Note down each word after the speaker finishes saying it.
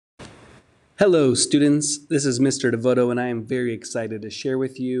Hello, students. This is Mr. Devoto, and I am very excited to share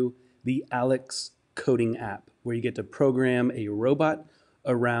with you the Alex coding app, where you get to program a robot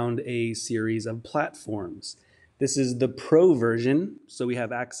around a series of platforms. This is the pro version, so we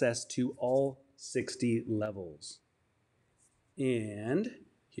have access to all 60 levels. And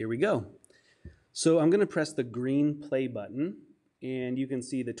here we go. So I'm going to press the green play button, and you can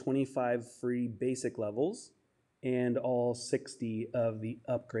see the 25 free basic levels and all 60 of the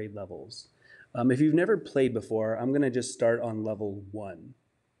upgrade levels. If you've never played before, I'm going to just start on level 1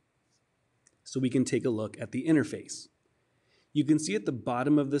 so we can take a look at the interface. You can see at the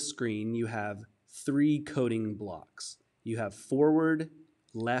bottom of the screen you have 3 coding blocks. You have forward,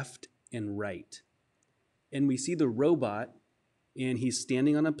 left, and right. And we see the robot, and he's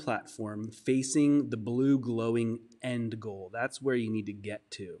standing on a platform facing the blue glowing end goal. That's where you need to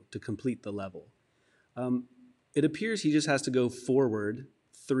get to complete the level. It appears he just has to go forward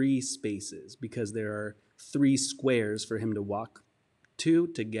 3 spaces because there are 3 squares for him to walk to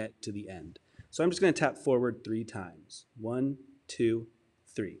get to the end. So I'm just going to tap forward 3 times. 1, 2,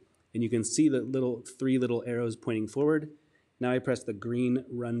 3. And you can see the 3 little arrows pointing forward. Now I press the green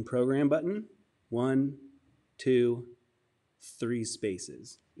Run Program button. 1, 2, 3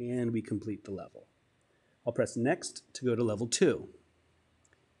 spaces. And we complete the level. I'll press Next to go to level 2.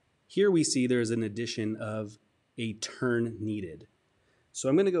 Here we see there's an addition of a turn needed. So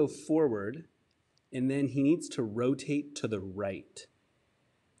I'm going to go forward, and then he needs to rotate to the right.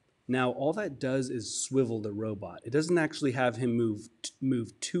 Now, all that does is swivel the robot. It doesn't actually have him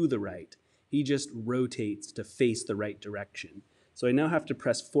move to the right. He just rotates to face the right direction. So I now have to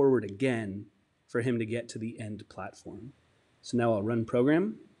press forward again for him to get to the end platform. So now I'll run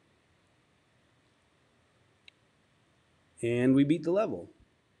program. And we beat the level.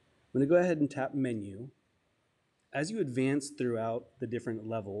 I'm going to go ahead and tap menu. As you advance throughout the different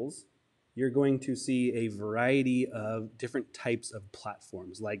levels, you're going to see a variety of different types of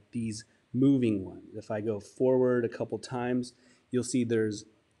platforms, like these moving ones. If I go forward a couple times, you'll see there's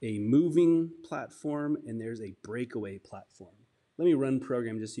a moving platform and there's a breakaway platform. Let me run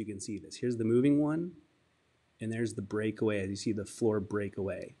program just so you can see this. Here's the moving one, and there's the breakaway as you see the floor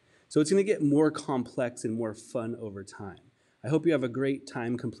breakaway. So it's going to get more complex and more fun over time. I hope you have a great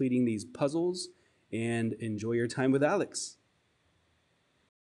time completing these puzzles and enjoy your time with Alex.